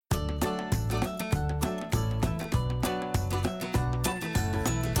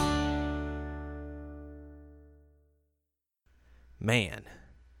Man,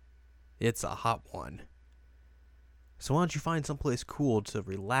 it's a hot one. So why don't you find someplace cool to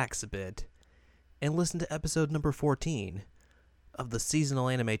relax a bit and listen to episode number 14 of the Seasonal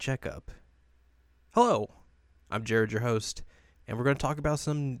Anime Checkup. Hello, I'm Jared, your host, and we're going to talk about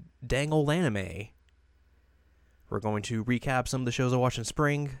some dang old anime. We're going to recap some of the shows I watched in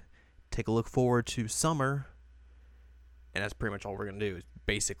spring, take a look forward to summer, and that's pretty much all we're going to do,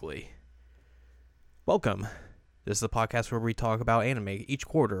 basically. Welcome. This is a podcast where we talk about anime each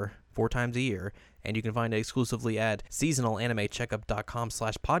quarter, 4 times a year, and you can find it exclusively at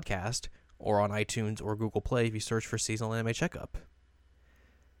seasonalanimecheckup.com/podcast or on iTunes or Google Play if you search for Seasonal Anime Checkup.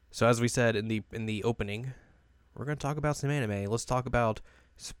 So as we said in the opening, we're going to talk about some anime. Let's talk about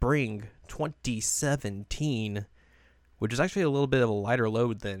spring 2017, which is actually a little bit of a lighter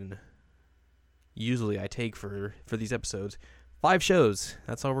load than usually I take for these episodes. 5 shows.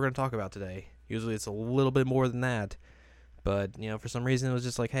 That's all we're going to talk about today. Usually it's a little bit more than that. But, for some reason it was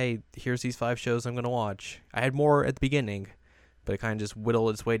just like, hey, here's these 5 shows I'm going to watch. I had more at the beginning, but it kind of just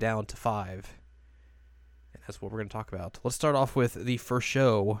whittled its way down to 5. And that's what we're going to talk about. Let's start off with the first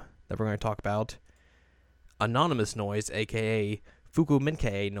show that we're going to talk about. Anonymous Noise, a.k.a.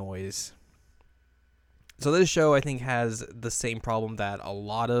 Fukumenke Noise. So this show, I think, has the same problem that a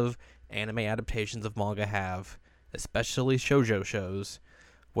lot of anime adaptations of manga have, especially shoujo shows,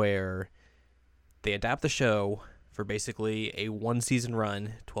 where they adapt the show for basically a 1-season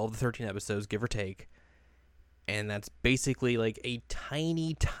run, 12 to 13 episodes, give or take, and that's basically like a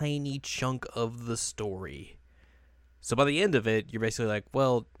tiny, tiny chunk of the story. So by the end of it, you're basically like,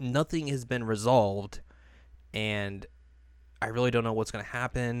 well, nothing has been resolved, and I really don't know what's going to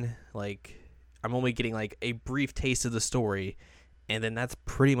happen. Like, I'm only getting like a brief taste of the story, and then that's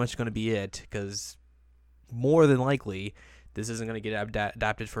pretty much going to be it, because more than likely, this isn't going to get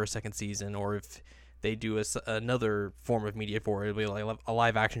adapted for a second season, or if they do another form of media for it, it'll be like a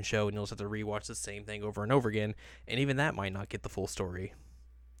live action show, and you'll just have to rewatch the same thing over and over again, and even that might not get the full story.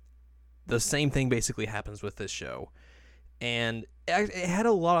 The same thing basically happens with this show, and it had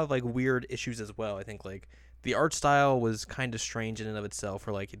a lot of like weird issues as well. I think like the art style was kind of strange in and of itself,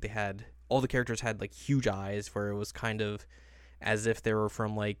 where like all the characters had like huge eyes, where it was kind of as if they were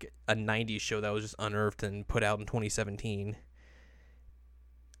from like a 90s show that was just unearthed and put out in 2017.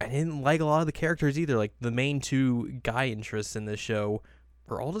 I didn't like a lot of the characters either. Like, the main 2 guy interests in this show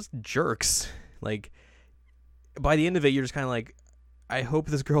were all just jerks. Like, by the end of it, you're just kind of like, I hope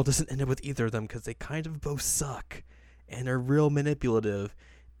this girl doesn't end up with either of them, because they kind of both suck. And they're real manipulative.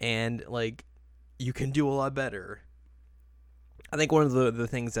 And, like, you can do a lot better. I think one of the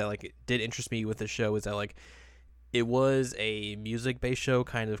things that, like, did interest me with this show is that, like, it was a music-based show,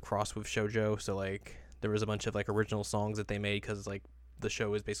 kind of crossed with shoujo. So, like, there was a bunch of, like, original songs that they made, because, like, the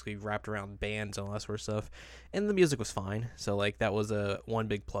show is basically wrapped around bands and all that sort of stuff, and the music was fine, so like that was one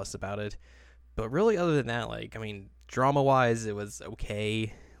big plus about it. But really, other than that, like, I mean, drama wise it was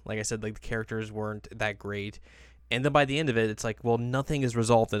okay. Like I said, like the characters weren't that great, and then by the end of it, it's like, well, nothing is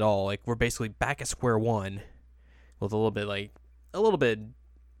resolved at all. Like, we're basically back at square one, with a little bit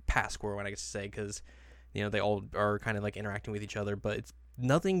past square one, I guess to say, because they all are kind of like interacting with each other, but it's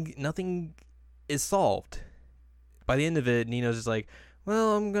nothing is solved. By the end of it, Nino's just like,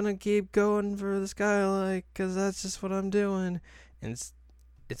 well, I'm gonna keep going for the skylight, because that's just what I'm doing. And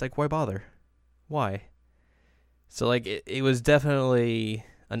it's like, why bother? Why? So, like, it was definitely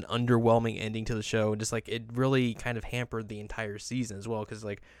an underwhelming ending to the show, and just, like, it really kind of hampered the entire season as well, because,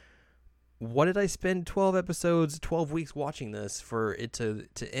 like, what did I spend 12 episodes, 12 weeks watching this for it to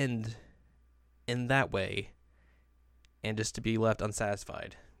end in that way, and just to be left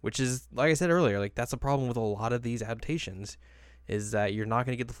unsatisfied? Which is, like I said earlier, like, that's a problem with a lot of these adaptations, is that you're not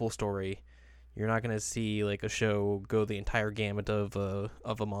going to get the full story. You're not going to see, like, a show go the entire gamut of a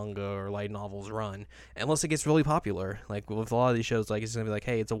manga or light novels run, unless it gets really popular. Like, with a lot of these shows, like, it's going to be like,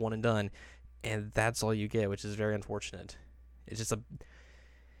 hey, it's a one and done, and that's all you get, which is very unfortunate. It's just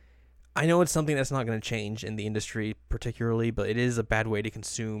I know it's something that's not going to change in the industry particularly, but it is a bad way to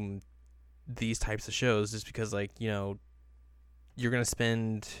consume these types of shows, just because, like, you're going to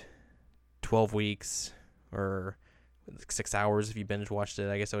spend 12 weeks or 6 hours if you binge watched it.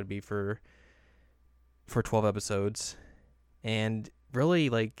 I guess that would be for 12 episodes. And really,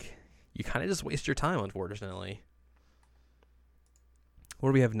 like, you kind of just waste your time, unfortunately. What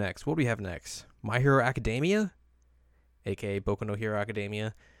do we have next? My Hero Academia, aka Boku no Hero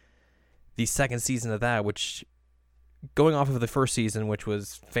Academia. The second season of that, which, going off of the first season, which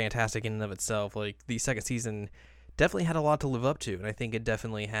was fantastic in and of itself, like, the second season definitely had a lot to live up to, and I think it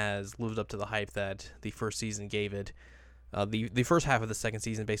definitely has lived up to the hype that the first season gave it. The first half of the second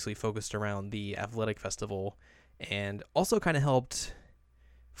season basically focused around the athletic festival, and also kind of helped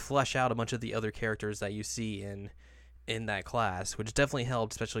flesh out a bunch of the other characters that you see in that class, which definitely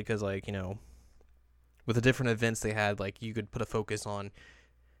helped, especially because, like, you know, with the different events they had, like, you could put a focus on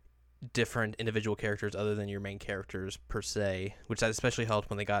different individual characters other than your main characters per se, which that especially helped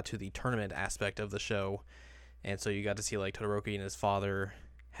when they got to the tournament aspect of the show. And so you got to see, like, Todoroki and his father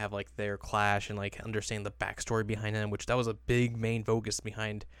have, like, their clash and, like, understand the backstory behind him, which that was a big main focus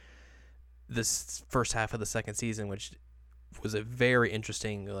behind this first half of the second season, which was a very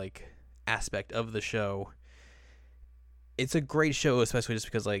interesting, like, aspect of the show. It's a great show, especially just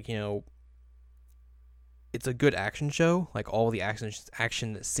because, like, you know, it's a good action show. Like, all the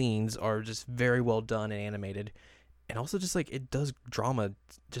action scenes are just very well done and animated, and also just, like, it does drama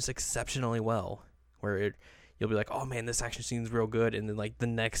just exceptionally well, where you'll be like, oh man, this action scene's real good, and then, like, the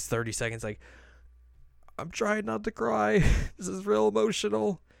next 30 seconds, like, I'm trying not to cry. This is real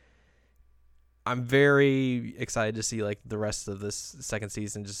emotional. I'm very excited to see, like, the rest of this second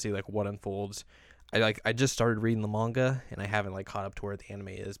season, just see, like, what unfolds. I just started reading the manga, and I haven't, like, caught up to where the anime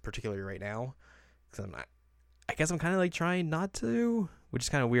is, particularly right now, because I guess I'm kind of, like, trying not to, which is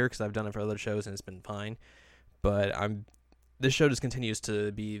kind of weird because I've done it for other shows and it's been fine. But this show just continues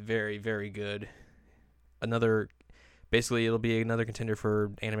to be very, very good. Basically, it'll be another contender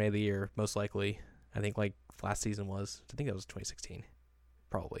for anime of the year, most likely. I think, like, last season was. I think that was 2016,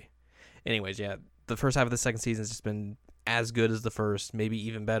 probably. Anyways, yeah, the first half of the second season has just been as good as the first, maybe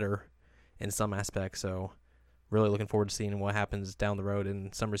even better in some aspects. So, really looking forward to seeing what happens down the road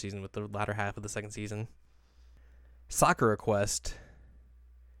in summer season with the latter half of the second season. Sakura Quest,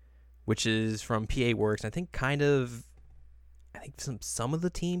 which is from PA Works, and I think some of the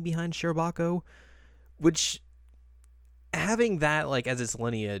team behind Shirobako, which, having that, like, as its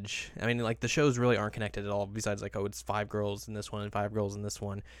lineage, I mean, like, the shows really aren't connected at all, besides, like, oh, it's 5 girls in this one and 5 girls in this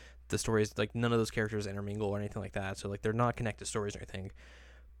one. The stories, like, none of those characters intermingle or anything like that, so, like, they're not connected stories or anything.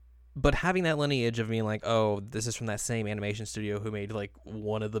 But having that lineage of being like, oh, this is from that same animation studio who made, like,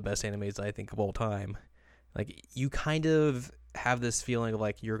 one of the best animes I think of all time. Like, you kind of have this feeling of,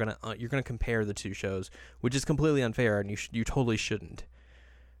 like, you're gonna compare the two shows, which is completely unfair, and you totally shouldn't.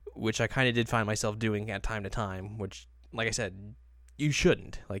 Which I kind of did find myself doing at time to time, which, like I said, you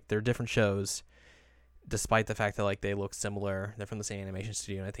shouldn't. Like, they're different shows, despite the fact that, like, they look similar. They're from the same animation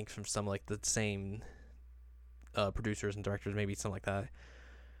studio, and I think from some, like, the same producers and directors, maybe something like that.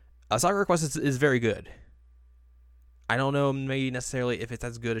 Sakura Quest is very good. I don't know maybe necessarily if it's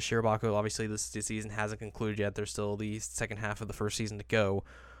as good as Shirobako. Obviously, this season hasn't concluded yet. There's still the second half of the first season to go.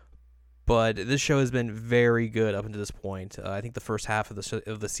 But this show has been very good up until this point. I think the first half of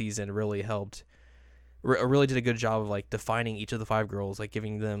the season really helped. Really did a good job of, like, defining each of the 5 girls, like,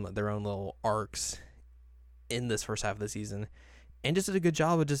 giving them their own little arcs in this first half of the season, and just did a good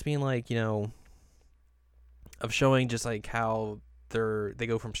job of just being, like, you know, of showing just, like, how they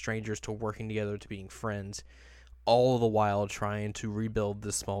go from strangers to working together to being friends, all the while trying to rebuild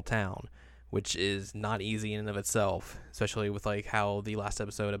this small town, which is not easy in and of itself, especially with, like, how the last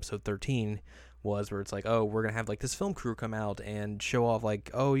episode 13, was, where it's like, oh, we're going to have, like, this film crew come out and show off,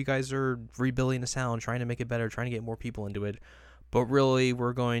 like, oh, you guys are rebuilding this town, trying to make it better, trying to get more people into it, but really,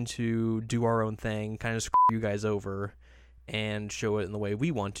 we're going to do our own thing, kind of screw you guys over, and show it in the way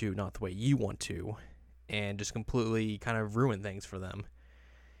we want to, not the way you want to, and just completely kind of ruin things for them.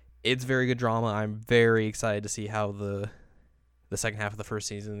 It's very good drama. I'm very excited to see how the second half of the first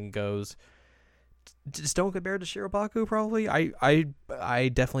season goes. Just don't compare it to Shirobako, probably. I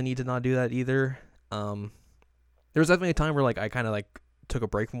definitely need to not do that either. There was definitely a time where, like, I kind of, like, took a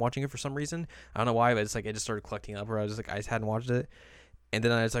break from watching it for some reason. I don't know why, but it's like it just started collecting up, where I was just like, I just hadn't watched it, and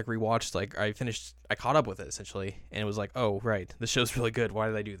then I just, like, rewatched, like, I caught up with it essentially, and it was like, oh right, this show's really good. Why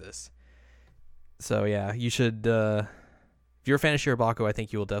did I do this? So yeah, you should. If you're a fan of Shirobako, I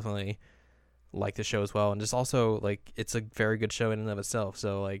think you will definitely like the show as well, and just also, like, it's a very good show in and of itself.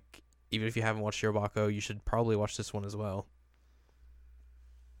 So, like, even if you haven't watched Shirobako, you should probably watch this one as well.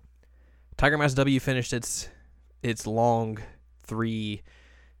 Tiger Mask W finished its long three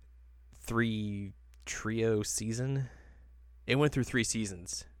trio season. It went through 3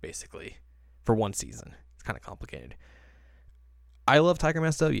 seasons, basically, for one season. It's kind of complicated. I love Tiger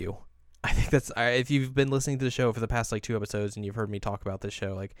Mask W. I think if you've been listening to the show for the past, like, 2 episodes and you've heard me talk about this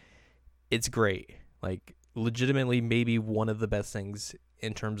show, like, it's great. Like, legitimately maybe one of the best things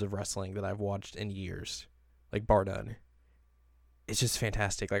in terms of wrestling that I've watched in years. Like, bar none. It's just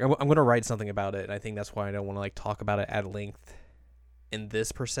fantastic. Like, I'm going to write something about it, and I think that's why I don't want to, like, talk about it at length in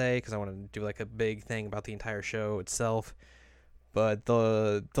this per se, because I want to do, like, a big thing about the entire show itself. But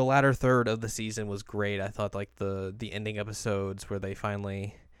the latter third of the season was great. I thought, like, the ending episodes where they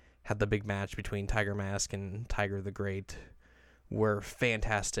finally had the big match between Tiger Mask and Tiger the Great were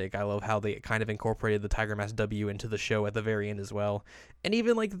fantastic. I love how they kind of incorporated the Tiger Mask W into the show at the very end as well. And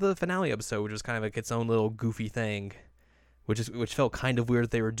even like the finale episode, which was kind of like its own little goofy thing, which felt kind of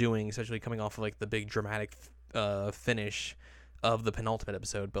weird they were doing, especially coming off of like the big dramatic finish of the penultimate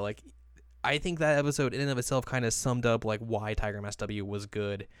episode. But like, I think that episode in and of itself kind of summed up like why Tiger Mask W was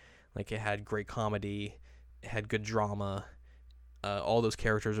good. Like, it had great comedy, it had good drama, all those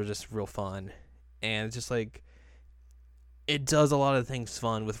characters are just real fun, and it's just like, it does a lot of things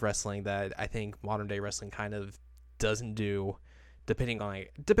fun with wrestling that I think modern day wrestling kind of doesn't do, depending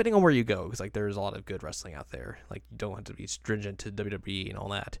on where you go, because like there's a lot of good wrestling out there. Like, you don't have to be stringent to WWE and all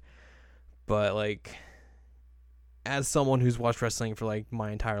that, but like, as someone who's watched wrestling for like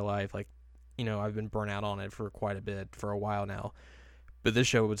my entire life, like, you know, I've been burnt out on it for quite a bit for a while now. But this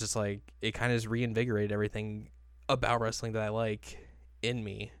show was just like, it kind of just reinvigorated everything about wrestling that I like in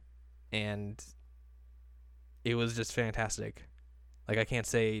me, and it was just fantastic. Like, I can't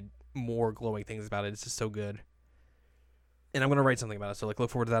say more glowing things about it. It's just so good. And I'm going to write something about it, so like, look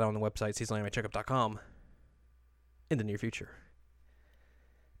forward to that on the website, seasonalanimecheckup.com, in the near future.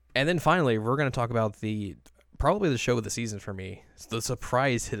 And then finally, we're going to talk about probably the show of the season for me. It's the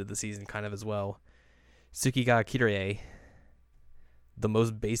surprise hit of the season kind of as well. Tsuki ga Kirei, the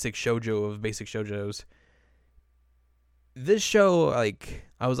most basic shoujo of basic shoujos. This show, like,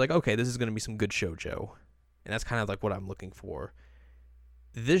 I was like, okay, this is going to be some good shoujo. And that's kind of like what I'm looking for.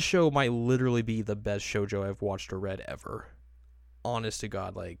 This show might literally be the best shoujo I've watched or read ever. Honest to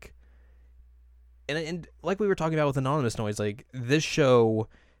God, like. And like we were talking about with Anonymous Noise, like, this show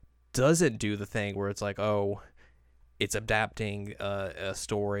doesn't do the thing where it's like, oh, it's adapting a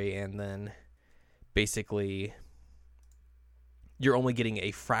story and then basically you're only getting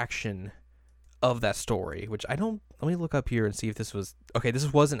a fraction of that story, which I don't. Let me look up here and see if this was okay.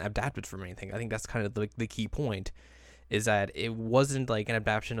 This wasn't adapted from anything. I think that's kind of the key point, is that it wasn't like an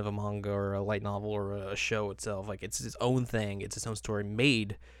adaptation of a manga or a light novel or a show itself. Like, it's its own thing. It's its own story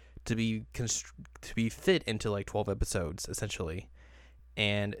made to be fit into like 12 episodes essentially,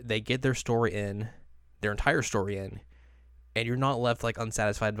 and they get their story in, their entire story in, and you're not left like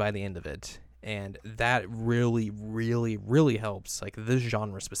unsatisfied by the end of it. And that really, really, really helps, like, this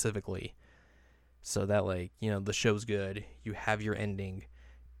genre specifically. So that, like, you know, the show's good, you have your ending,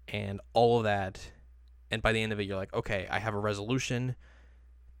 and all of that, and by the end of it, you're like, okay, I have a resolution,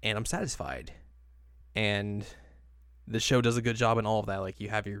 and I'm satisfied. And the show does a good job in all of that. Like, you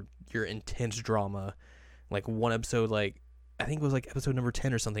have your intense drama. Like, one episode, like, I think it was, like, episode number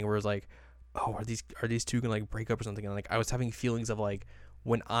 10 or something, where it was like, oh, are these two gonna, like, break up or something? And, like, I was having feelings of, like,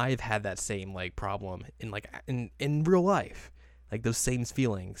 when I've had that same, like, problem in, like, in real life, like, those same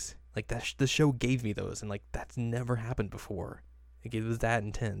feelings, like, that the show gave me those, and, like, that's never happened before. Like, it was that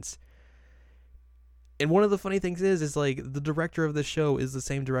intense. And one of the funny things is like, the director of the show is the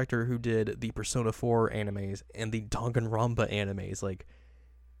same director who did the Persona 4 animes and the Danganronpa animes. Like,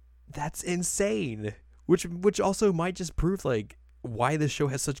 that's insane. Which also might just prove, like, why this show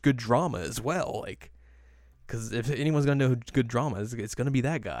has such good drama as well. Like, because if anyone's going to know good drama, it's going to be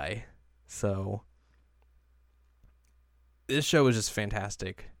that guy. So, this show is just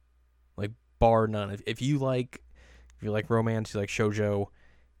fantastic. Like, bar none. If you like romance, you like shoujo,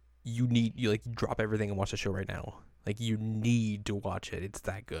 you drop everything and watch the show right now. Like, you need to watch it. It's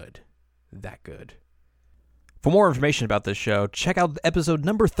that good. That good. For more information about this show, check out episode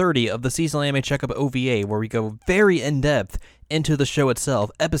number 30 of the Seasonal Anime Checkup OVA, where we go very in-depth into the show itself,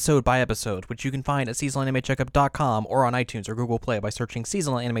 episode by episode, which you can find at seasonalanimecheckup.com or on iTunes or Google Play by searching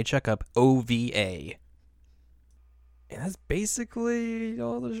Seasonal Anime Checkup OVA. And that's basically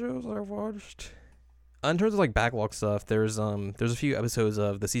all the shows I've watched. In terms of, like, backlog stuff, there's a few episodes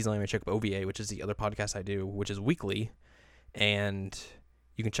of the Seasonal Anime Checkup OVA, which is the other podcast I do, which is weekly, and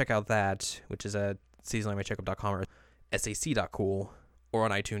you can check out that, which is at seasonalanimecheckup.com or sac.cool or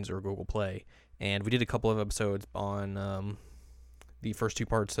on iTunes or Google Play. And we did a couple of episodes on the first two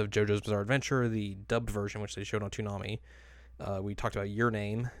parts of JoJo's Bizarre Adventure, the dubbed version, which they showed on Toonami. We talked about Your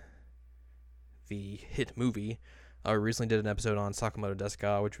Name, the hit movie. We recently did an episode on Sakamoto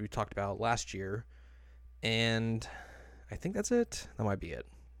Desuka, which we talked about last year. And I think that's it. That might be it.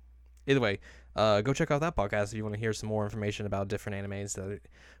 Either way, go check out that podcast if you want to hear some more information about different animes that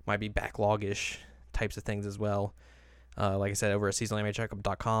might be backlog-ish types of things as well. Like I said, over at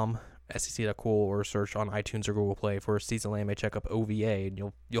seasonalanimecheckup.com, sac.cool, or search on iTunes or Google Play for Seasonal Anime Checkup OVA,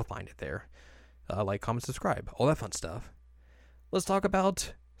 and you'll find it there. Like, comment, subscribe, all that fun stuff. Let's talk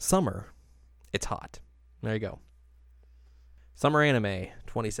about summer. It's hot. There you go. Summer Anime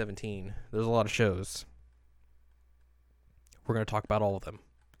 2017. There's a lot of shows. We're going to talk about all of them.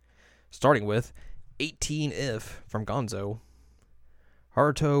 Starting with 18 If from Gonzo.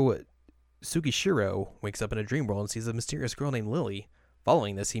 Haruto Sugishiro wakes up in a dream world and sees a mysterious girl named Lily.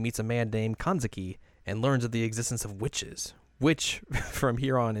 Following this, he meets a man named Kanzaki and learns of the existence of witches, which from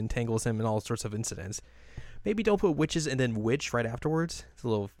here on entangles him in all sorts of incidents. Maybe don't put witches and then witch right afterwards. It's a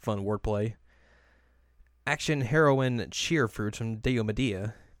little fun wordplay. Action heroine Cheer Fruit from Deo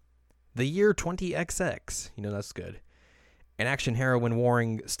Medea. The Year 20XX. You know, that's good. An action heroine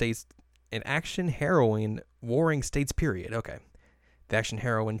warring states period. Okay. The action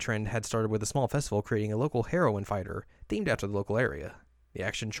heroine trend had started with a small festival creating a local heroine fighter themed after the local area. The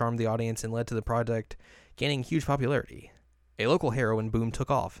action charmed the audience and led to the project gaining huge popularity. A local heroine boom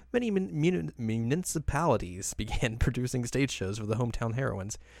took off. Many municipalities began producing stage shows for the hometown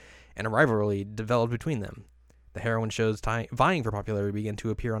heroines, and a rivalry developed between them. The heroine shows vying for popularity began to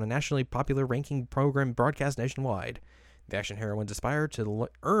appear on a nationally popular ranking program broadcast nationwide. The action heroines aspired to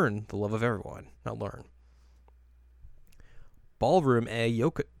earn the love of everyone, not learn. Ballroom A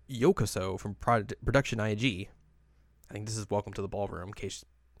Yokoso from Production IG. I think this is Welcome to the Ballroom, in case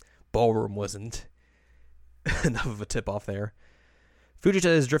Ballroom wasn't enough of a tip-off there. Fujita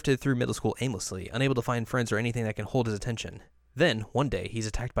has drifted through middle school aimlessly, unable to find friends or anything that can hold his attention. Then, one day, he's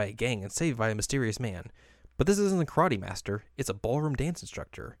attacked by a gang and saved by a mysterious man. But this isn't a karate master, it's a ballroom dance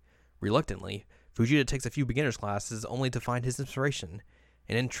instructor. Reluctantly, Fujita takes a few beginner's classes only to find his inspiration,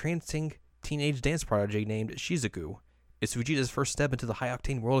 an entrancing teenage dance prodigy named Shizuku. It's Fujita's first step into the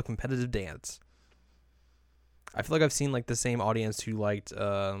high-octane world of competitive dance. I feel like I've seen like the same audience who liked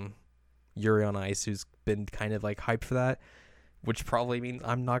Yuri on Ice, who's been kind of like hyped for that, which probably means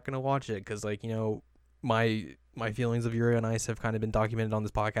I'm not gonna watch it because, like, you know, my feelings of Yuri on Ice have kind of been documented on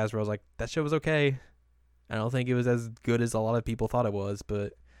this podcast where I was like, that show was okay. I don't think it was as good as a lot of people thought it was,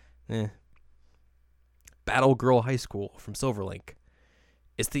 but Battle Girl High School from Silverlink.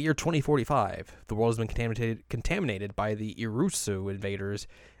 It's the year 2045. The world has been contaminated by the Irusu invaders,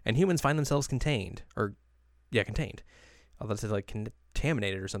 and humans find themselves contained. I thought it said like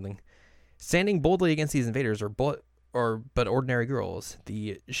contaminated or something. Standing boldly against these invaders are but ordinary girls.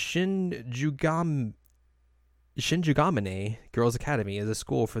 The Shinjugamine Girls Academy is a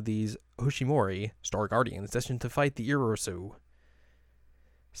school for these Hoshimori, Star Guardians, destined to fight the Irusu.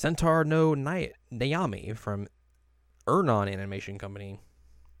 Centaur no Nayami from Ernon Animation Company.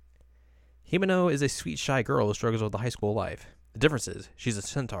 Himeno is a sweet, shy girl who struggles with the high school life. The difference is, she's a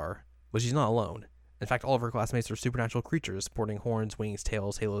centaur, but she's not alone. In fact, all of her classmates are supernatural creatures sporting horns, wings,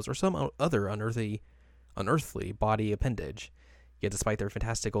 tails, halos, or some other unearthly body appendage. Yet despite their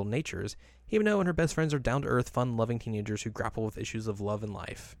fantastical natures, Himeno and her best friends are down-to-earth, fun-loving teenagers who grapple with issues of love and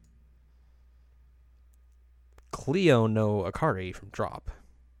life. Cleo no Akari from Drop.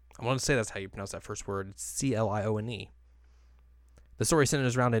 I want to say that's how you pronounce that first word. It's Clione. The story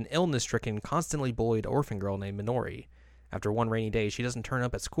centers around an illness-stricken, constantly bullied orphan girl named Minori. After one rainy day, she doesn't turn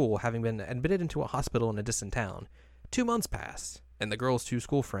up at school, having been admitted into a hospital in a distant town. 2 months pass, and the girl's 2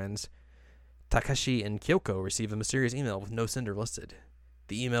 school friends, Takashi and Kyoko, receive a mysterious email with no sender listed.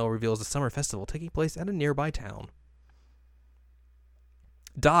 The email reveals a summer festival taking place at a nearby town.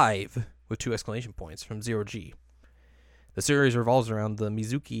 Dive, with 2 exclamation points, from Zero G. The series revolves around the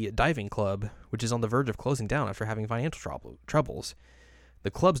Mizuki Diving Club, which is on the verge of closing down after having financial troubles.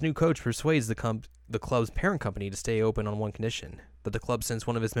 The club's new coach persuades the club's parent company to stay open on one condition, that the club sends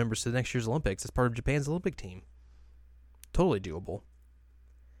one of its members to next year's Olympics as part of Japan's Olympic team. Totally doable.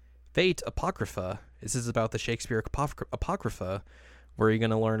 Fate Apocrypha. This is about the Shakespeare Apocrypha, where you're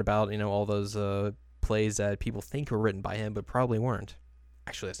going to learn about, all those plays that people think were written by him, but probably weren't.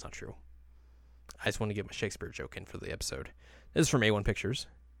 Actually, that's not true. I just want to get my Shakespeare joke in for the episode. This is from A1 Pictures.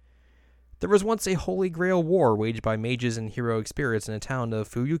 There was once a holy grail war waged by mages and heroic spirits in a town of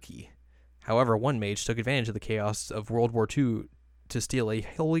Fuyuki. However, one mage took advantage of the chaos of World War II to steal a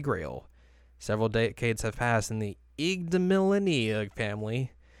holy grail. Several decades have passed, and the Igdamilenia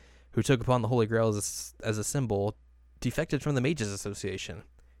family, who took upon the holy grail as a symbol, defected from the Mages Association.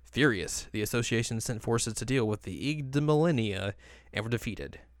 Furious, the association sent forces to deal with the Igdamilenia and were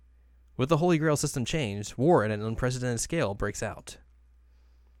defeated. With the holy grail system changed, war at an unprecedented scale breaks out.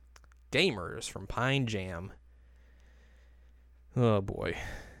 Gamers from Pine Jam. Oh boy.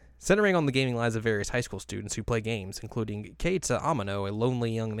 Centering on the gaming lives of various high school students who play games, including Keita Amano, a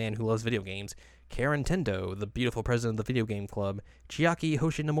lonely young man who loves video games, Karen Tendo, the beautiful president of the video game club, Chiaki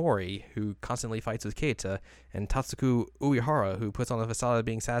Hoshinomori, who constantly fights with Keita, and Tatsuku Uehara, who puts on a facade of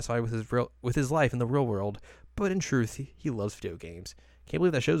being satisfied with his life in the real world, but in truth, he loves video games. Can't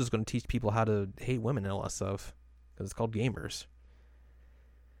believe that show is going to teach people how to hate women and all that stuff, because it's called Gamers.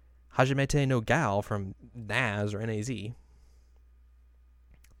 Hajimete no Gal from Naz or NAZ.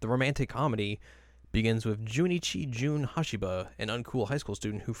 The romantic comedy begins with Junichi Jun Hashiba, an uncool high school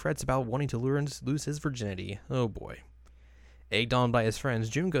student who frets about wanting to lose his virginity. Oh boy. Egged on by his friends,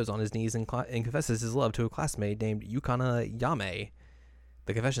 Jun goes on his knees and confesses his love to a classmate named Yukana Yame.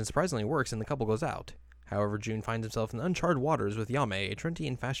 The confession surprisingly works and the couple goes out. However, Jun finds himself in uncharted waters with Yame, a trendy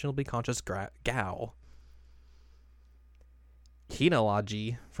and fashionably conscious gal.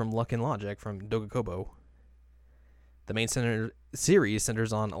 Hinalaji from Luck and Logic from Dogakobo. The main series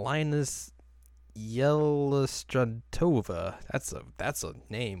centers on Linus Yelistratova. That's a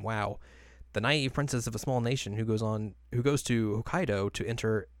name. Wow. The naive princess of a small nation who goes to Hokkaido to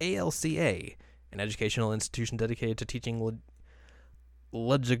enter ALCA, an educational institution dedicated to teaching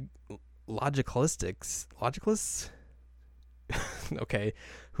logicalists? Okay.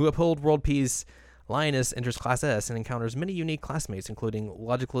 Who uphold world peace. Linus enters Class S and encounters many unique classmates, including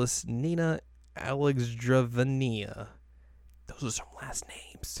logicalist Nina Alexandrovna. Those are some last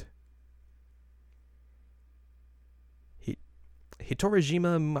names.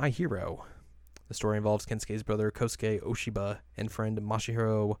 Hitorajima My Hero. The story involves Kensuke's brother Kosuke Oshiba and friend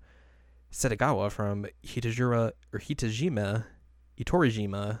Masahiro Setagawa from Hitojima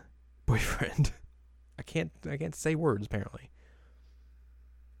boyfriend. I can't say words apparently.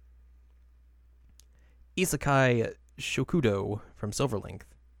 Isekai Shokudo from Silverlink.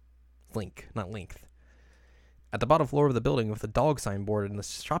 Not Length. At the bottom floor of the building with a dog signboard in the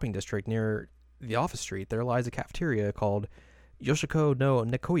shopping district near the office street, there lies a cafeteria called Yoshiko no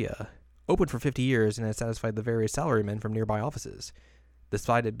Nekoya, open for 50 years and has satisfied the various salarymen from nearby offices.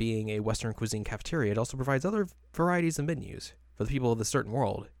 Despite it being a Western cuisine cafeteria, it also provides other varieties of menus. For the people of this certain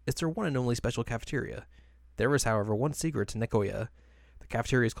world, it's their one and only special cafeteria. There is, however, one secret to Nekoya. The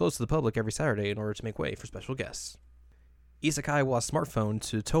cafeteria is closed to the public every Saturday in order to make way for special guests. Isekai was smartphone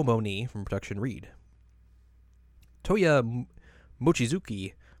to Tomo-ni from Production Read. Toya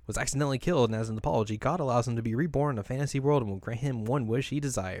Mochizuki was accidentally killed, and as an apology, God allows him to be reborn in a fantasy world and will grant him one wish he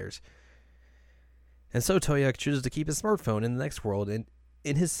desires. And so Toya chooses to keep his smartphone in the next world, and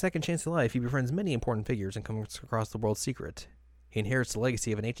in his second chance at life, he befriends many important figures and comes across the world's secret. He inherits the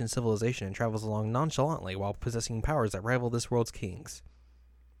legacy of an ancient civilization and travels along nonchalantly while possessing powers that rival this world's kings.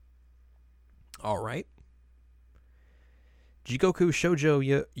 Alright. Jigoku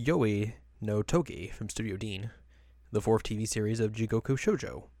Shoujo Yoi no Togi from Studio Dean, the fourth TV series of Jigoku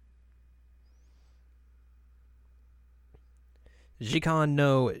Shoujo. Jikan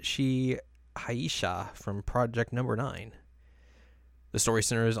no Shi Haisha from Project Number 9. The story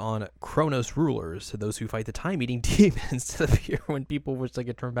centers on Chronos rulers, those who fight the time-eating demons that appear when people wish they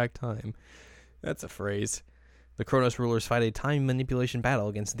could turn back time. That's a phrase. The Chronos rulers fight a time manipulation battle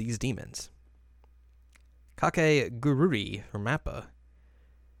against these demons. Kake Gururi from Mappa.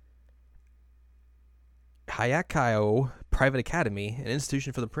 Hayakayo Private Academy, an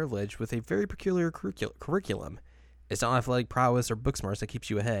institution for the privileged with a very peculiar curriculum. It's not athletic prowess or book smarts that keeps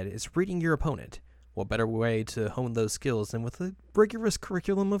you ahead. It's reading your opponent. What better way to hone those skills than with a rigorous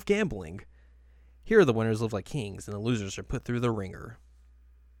curriculum of gambling? Here the winners live like kings, and the losers are put through the ringer.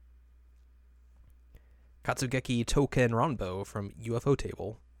 Katsugeki Touken Ranbo from UFO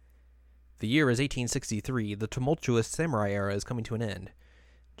Table. The year is 1863. The tumultuous samurai era is coming to an end.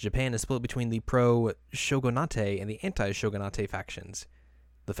 Japan is split between the pro-shogunate and the anti-shogunate factions.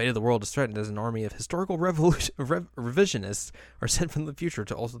 The fate of the world is threatened as an army of historical revisionists are sent from the future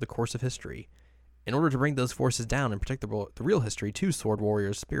to alter the course of history. In order to bring those forces down and protect the real history, two sword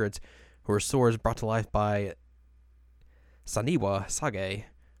warriors spirits, who are swords brought to life by Saniwa Sage,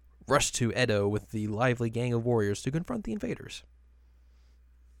 rush to Edo with the lively gang of warriors to confront the invaders.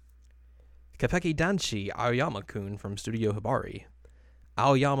 Kapeki Danshi Aoyama-kun from Studio Hibari.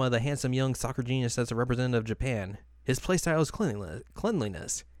 Aoyama, the handsome young soccer genius that's a representative of Japan. His playstyle is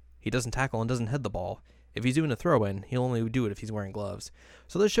cleanliness. He doesn't tackle and doesn't head the ball. If he's doing a throw-in, he'll only do it if he's wearing gloves.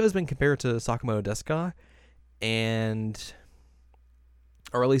 So this show has been compared to Sakamoto Desuka,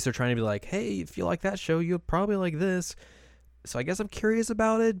 or at least they're trying to be like, hey, if you like that show, you'll probably like this. So I guess I'm curious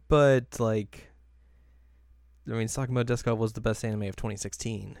about it, but Sakamoto Desuka was the best anime of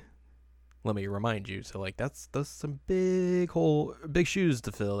 2016. Let me remind you. So that's some big shoes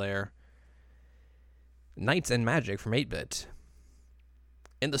to fill there. Knights and Magic from 8-Bit.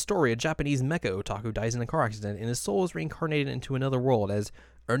 In the story, a Japanese mecha otaku dies in a car accident and his soul is reincarnated into another world as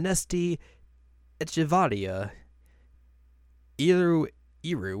Ernesti Echevarria.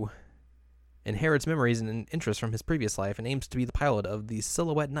 Iru inherits memories and interests from his previous life and aims to be the pilot of the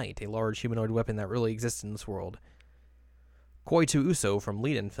Silhouette Knight, a large humanoid weapon that really exists in this world. Koitu Uso from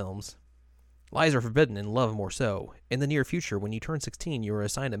Lead-In Films. Lies are forbidden and love more so. In the near future, when you turn 16, you are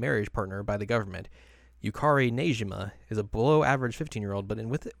assigned a marriage partner by the government. Yukari Nejima is a below-average 15-year-old,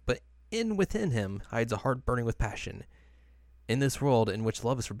 but within him hides a heart burning with passion. In this world in which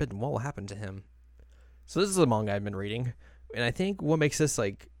love is forbidden, what will happen to him? So this is a manga I've been reading, and I think what makes this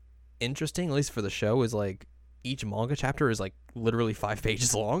interesting, at least for the show, is each manga chapter is literally 5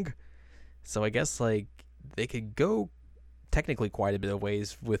 pages long. So I guess they could go technically quite a bit of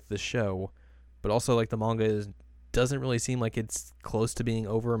ways with the show, but also the manga doesn't really seem like it's close to being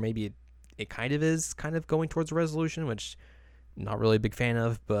over. Maybe it kind of going towards a resolution, which I'm not really a big fan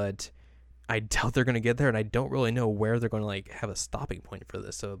of, but I doubt they're going to get there, and I don't really know where they're going to have a stopping point for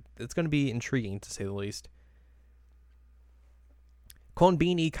this. So it's going to be intriguing, to say the least.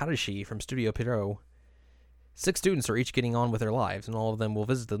 Konbini Karashi from Studio Pierrot. 6 students are each getting on with their lives, and all of them will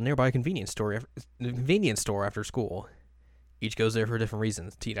visit the nearby convenience store after school. Each goes there for different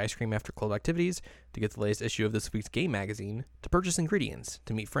reasons: to eat ice cream after club activities, to get the latest issue of this week's game magazine, to purchase ingredients,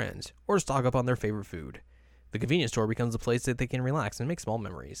 to meet friends, or to stock up on their favorite food. The convenience store becomes a place that they can relax and make small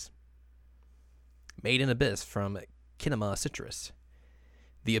memories. Made in Abyss from Kinema Citrus.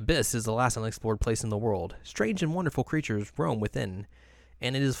 The Abyss is the last unexplored place in the world. Strange and wonderful creatures roam within,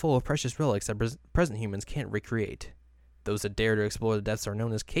 and it is full of precious relics that present humans can't recreate. Those that dare to explore the depths are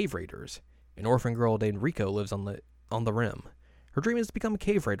known as cave raiders. An orphan girl named Riko lives on the rim. Her dream is to become a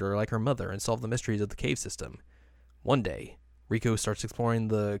cave raider like her mother and solve the mysteries of the cave system. One day, Riko starts exploring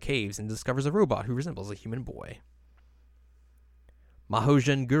the caves and discovers a robot who resembles a human boy.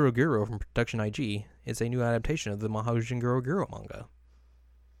 Mahojin Guru Guru from Production IG is a new adaptation of the Mahojin Guru Guru manga.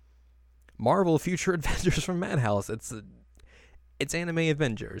 Marvel Future Adventures from Madhouse. It's anime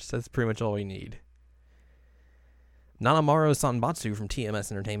Avengers. That's pretty much all we need. Nanamaru Sanbatsu from TMS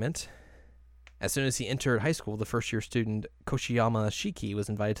Entertainment. As soon as he entered high school, the first-year student Koshiyama Shiki was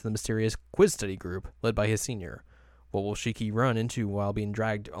invited to the mysterious quiz study group led by his senior. What will Shiki run into while being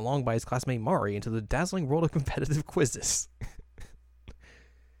dragged along by his classmate Mari into the dazzling world of competitive quizzes?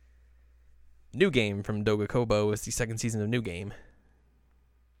 New Game from Doga Kobo is the second season of New Game.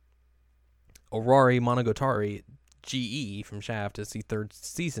 Orari Monogatari GE from Shaft is the third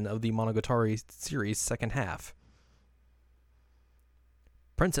season of the Monogatari series' second half.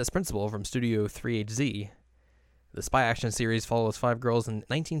 Princess Principal from Studio 3HZ. The spy action series follows 5 girls in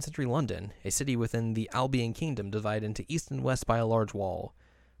 19th century London, a city within the Albion Kingdom divided into east and west by a large wall.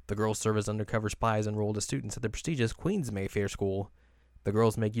 The girls serve as undercover spies enrolled as students at the prestigious Queen's Mayfair School. The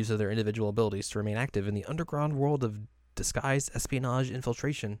girls make use of their individual abilities to remain active in the underground world of disguise, espionage,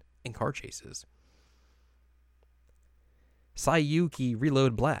 infiltration, and car chases. Saiyuki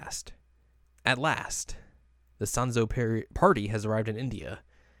Reload Blast. At last, the Sanzo party has arrived in India.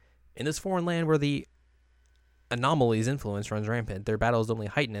 In this foreign land where the Anomalies' influence runs rampant, their battles only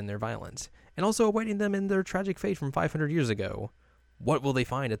heighten in their violence, and also awaiting them in their tragic fate from 500 years ago. What will they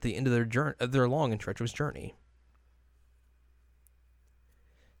find at the end of their long and treacherous journey?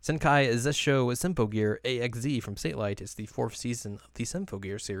 Senkai Zessho Symphogear AXZ from Satelight is the 4th season of the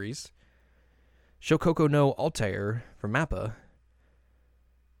Symphogear series. Shokoko no Altair from Mappa.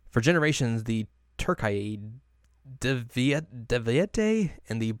 For generations, the Turkai Deviate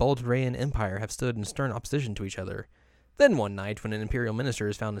and the Baldrayan Empire have stood in stern opposition to each other. Then one night, when an imperial minister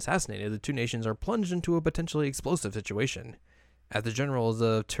is found assassinated, the two nations are plunged into a potentially explosive situation. As the generals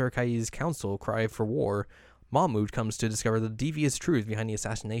of Turkai's council cry for war, Mahmud comes to discover the devious truth behind the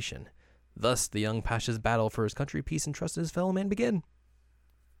assassination. Thus, the young Pasha's battle for his country, peace, and trust in his fellow man begin.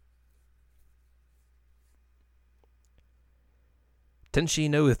 Tenshi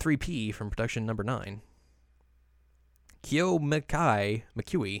no 3P from Production Number 9. Kyo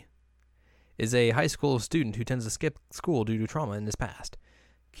Makui is a high school student who tends to skip school due to trauma in his past.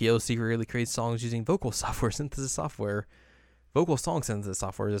 Kyo secretly creates songs using vocal song synthesis software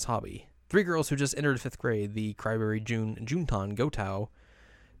as his hobby. 3 girls who just entered 5th grade, the cryberry Juntan Gotao,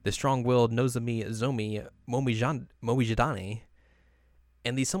 the strong-willed Nozami Zomi Momijidane,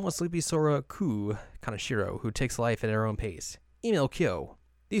 and the somewhat sleepy Sora Ku Kanashiro, who takes life at her own pace. Email Kyo.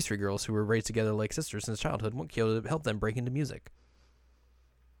 These 3 girls, who were raised together like sisters since childhood, want Kyo to help them break into music.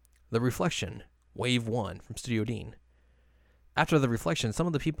 The Reflection, Wave 1 from Studio Dean. After the Reflection, some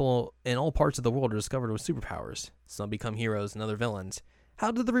of the people in all parts of the world are discovered with superpowers. Some become heroes and other villains.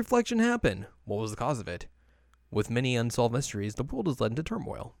 How did the reflection happen? What was the cause of it? With many unsolved mysteries, the world is led into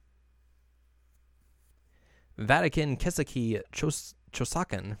turmoil. Vatican Kesaki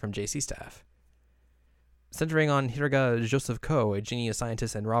Chosakan from JC Staff. Centering on Hiraga Joseph Ko, a genius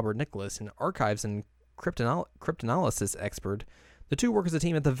scientist, and Robert Nicholas, an archives and cryptanalysis expert, the two work as a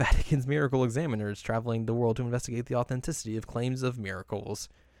team at the Vatican's Miracle Examiners, traveling the world to investigate the authenticity of claims of miracles.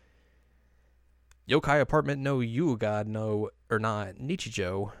 Yokai Apartment no Yuga no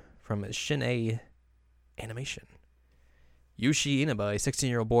Nichijo from Shin-A animation. Yushi Inaba, a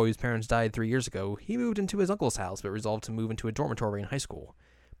 16-year-old boy whose parents died 3 years ago, he moved into his uncle's house but resolved to move into a dormitory in high school.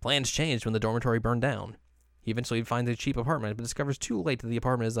 Plans changed when the dormitory burned down. He eventually finds a cheap apartment but discovers too late that the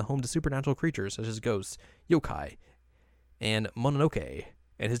apartment is a home to supernatural creatures such as ghosts, yokai, and mononoke,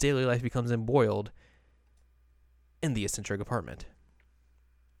 and his daily life becomes embroiled in the eccentric apartment.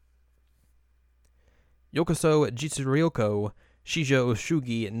 Yokoso Jitsuryoko Shijo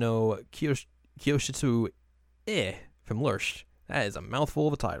Shugi no Kyoshitsu from Lurch. That is a mouthful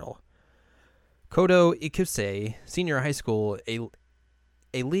of a title. Kodo Ikuse Senior High School, a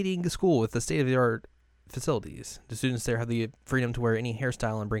leading school with the state-of-the-art facilities. The students there have the freedom to wear any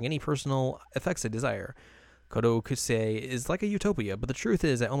hairstyle and bring any personal effects they desire. Kodo Ikuse is like a utopia, but the truth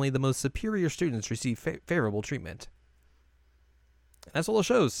is that only the most superior students receive favorable treatment. And that's all it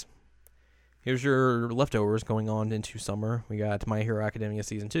shows. Here's your leftovers going on into summer. We got My Hero Academia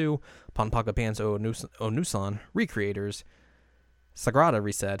Season 2, Panpaka Pants Onusan, Recreators, Sagrada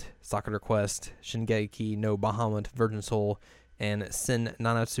Reset, Sakura Quest, Shingeki no Bahamut Virgin Soul, and Sen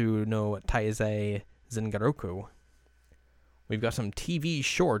Nanatsu no Taizai Zengaroku. We've got some TV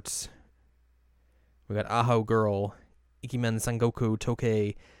shorts. We got Aho Girl, Ikimen Sangoku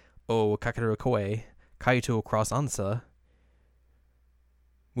Tokei o Kakeru Koe, Kaito Cross Ansa,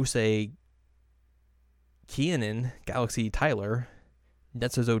 Musei Kianin Galaxy Tyler,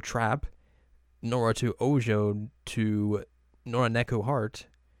 Netsuzo Trap, Nora to Ojo to Noraneko Heart,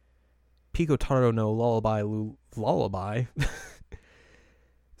 Piko Taro no Lullaby,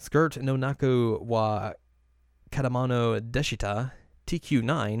 Skirt no Naku wa Kadamano Deshita,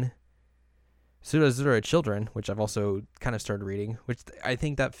 TQ9, Surazura Children, which I've also kind of started reading, which I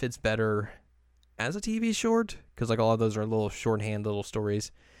think that fits better as a TV short, because like all of those are little shorthand little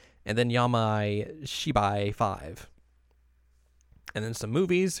stories. And then Yamai Shibai 5. And then some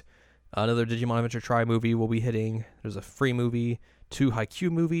movies. Another Digimon Adventure Tri movie will be hitting. There's a free movie, 2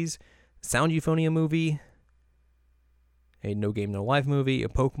 Haikyuu movies, Sound Euphonia movie, a No Game No Life movie, a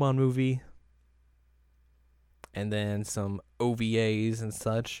Pokemon movie, and then some OVAs and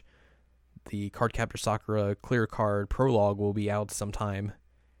such. The Cardcaptor Sakura Clear Card Prologue will be out sometime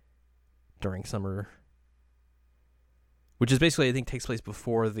during summer, which is basically, I think, takes place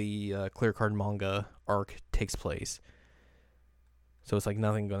before the Clear Card manga arc takes place. So it's like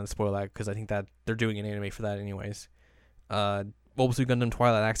nothing going to spoil that, because I think that they're doing an anime for that anyways. Mobile Suit Gundam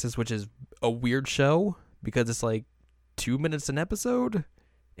Twilight Axis, which is a weird show because it's like 2 minutes an episode.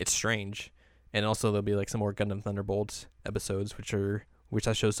 It's strange. And also there'll be like some more Gundam Thunderbolts episodes, which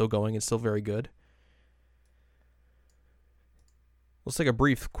that show's still going. It's still very good. Let's take a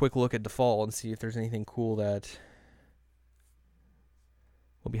quick look at the fall and see if there's anything cool that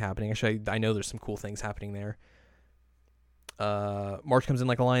will be happening. Actually, I know there's some cool things happening there. March Comes in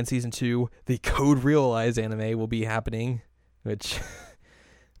Like a Lion Season 2. The Code Realized anime will be happening, which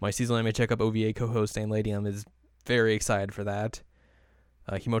my seasonal anime checkup OVA co-host Stan Ladium is very excited for that.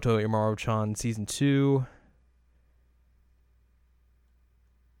 Himoto Imaro-chan Season 2.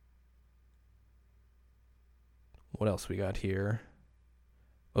 What else we got here?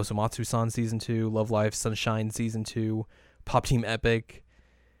 Osomatsu-san Season 2. Love Live Sunshine Season 2. Pop Team Epic.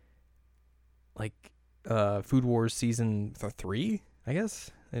 Food Wars Season 3, I guess?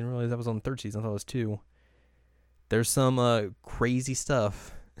 I didn't realize that was on the 3rd season. I thought it was 2. There's some crazy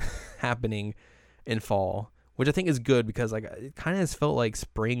stuff happening in fall, which I think is good because like it kind of has felt like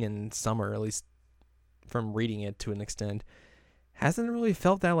spring and summer, at least from reading it to an extent. Hasn't really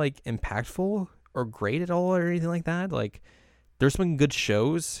felt that like impactful or great at all or anything like that. Like there's been good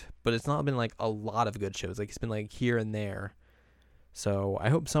shows, but it's not been like a lot of good shows. Like it's been like here and there. So I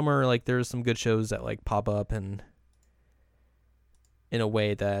hope summer, like there's some good shows that like pop up and in a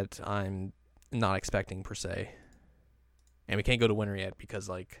way that I'm not expecting per se. And we can't go to winter yet because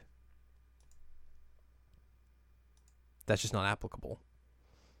like that's just not applicable.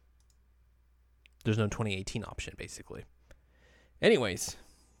 There's no 2018 option basically. Anyways,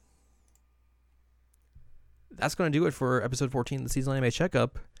 that's going to do it for episode 14 of the Seasonal Anime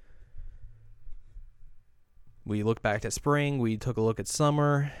Checkup. We looked back at spring, we took a look at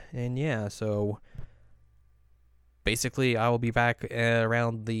summer, and yeah, so basically I will be back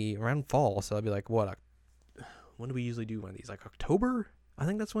around fall, so I'll be like, when do we usually do one of these? Like October? I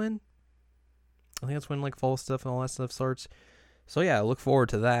think that's when like fall stuff and all that stuff starts. So yeah, look forward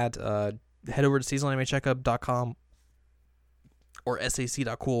to that. Head over to seasonalanimecheckup.com or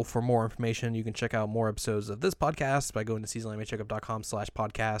sac.cool for more information. You can check out more episodes of this podcast by going to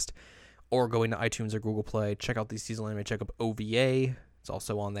seasonalanimecheckup.com/podcast. Or going to iTunes or Google Play. Check out the Seasonal Anime Checkup OVA. It's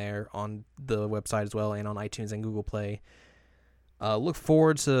also on there on the website as well and on iTunes and Google Play. Look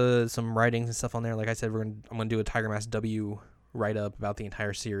forward to some writings and stuff on there. Like I said, I'm gonna do a Tiger Mask W write up about the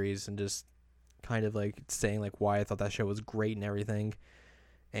entire series and just kind of like saying like why I thought that show was great and everything.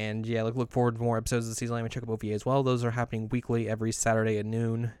 And yeah, look forward to more episodes of the Season Anime Checkup OVA as well. Those are happening weekly every Saturday at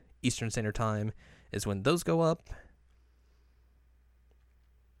noon Eastern Standard Time is when those go up.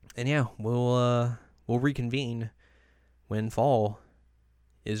 And yeah, we'll reconvene when fall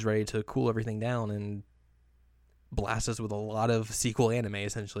is ready to cool everything down and blast us with a lot of sequel anime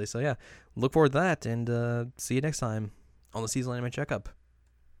essentially. So yeah, look forward to that, and see you next time on the Season Anime Checkup.